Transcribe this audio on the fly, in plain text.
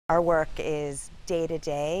Our work is day to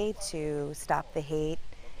day to stop the hate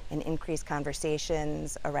and increase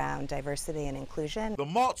conversations around diversity and inclusion. The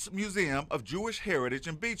Maltz Museum of Jewish Heritage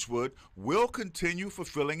in Beechwood will continue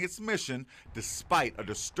fulfilling its mission despite a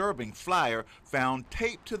disturbing flyer found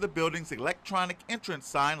taped to the building's electronic entrance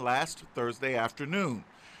sign last Thursday afternoon.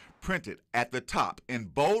 Printed at the top in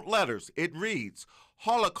bold letters, it reads,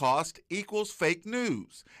 "Holocaust equals fake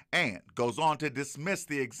news," and goes on to dismiss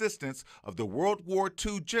the existence of the World War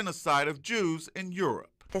II genocide of Jews in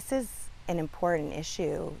Europe. This is an important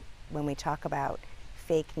issue when we talk about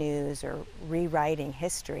fake news or rewriting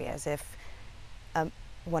history, as if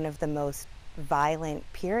one of the most violent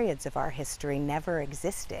periods of our history never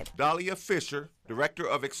existed. Dahlia Fisher, Director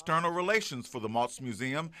of External Relations for the Maltz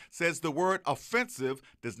Museum, says the word offensive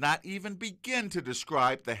does not even begin to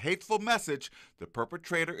describe the hateful message the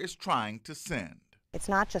perpetrator is trying to send. It's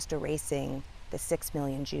not just erasing the 6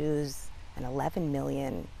 million Jews and 11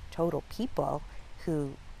 million total people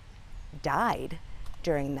who died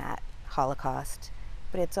during that Holocaust,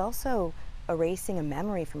 but it's also erasing a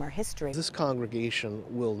memory from our history. This congregation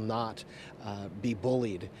will not be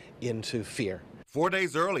bullied into fear. 4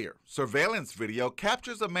 days earlier, surveillance video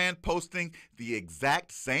captures a man posting the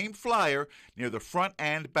exact same flyer near the front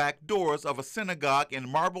and back doors of a synagogue in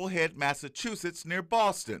Marblehead, Massachusetts, near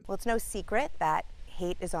Boston. Well, it's no secret that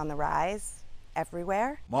hate is on the rise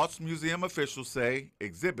everywhere. Maltz Museum officials say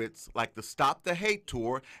exhibits like the Stop the Hate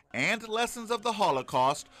Tour and Lessons of the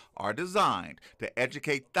Holocaust are designed to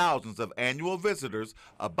educate thousands of annual visitors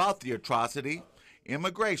about the atrocity,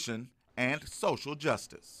 immigration, and social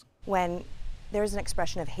justice. When there's an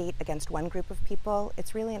expression of hate against one group of people,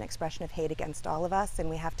 it's really an expression of hate against all of us, and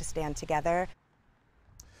we have to stand together.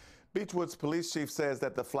 Beechwood's police chief says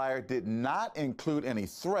that the flyer did not include any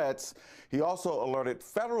threats. He also alerted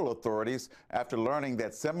federal authorities after learning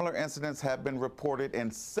that similar incidents have been reported in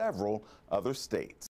several other states.